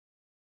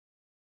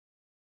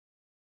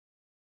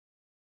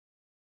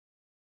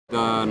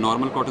The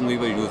normal cotton we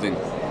were using,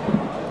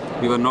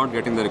 we were not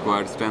getting the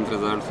required strength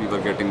results, we were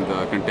getting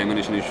the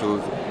contamination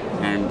issues,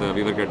 and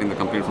we were getting the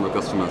complaints from the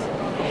customers.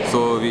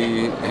 So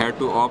we had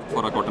to opt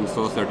for a cotton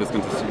source that is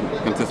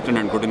consistent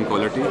and good in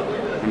quality,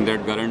 and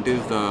that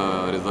guarantees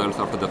the results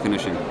after the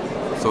finishing.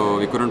 So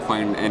we couldn't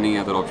find any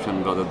other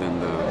option rather than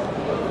the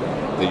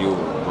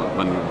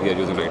one we are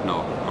using right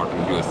now,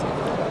 Cotton USA.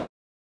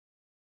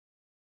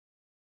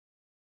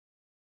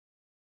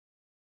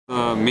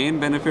 The main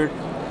benefit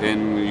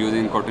in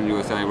using Cotton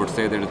USA, I would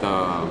say that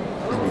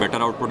the better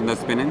output in the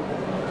spinning,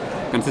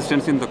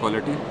 consistency in the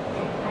quality,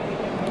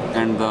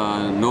 and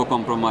the no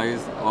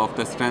compromise of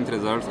the strength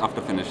results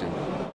after finishing.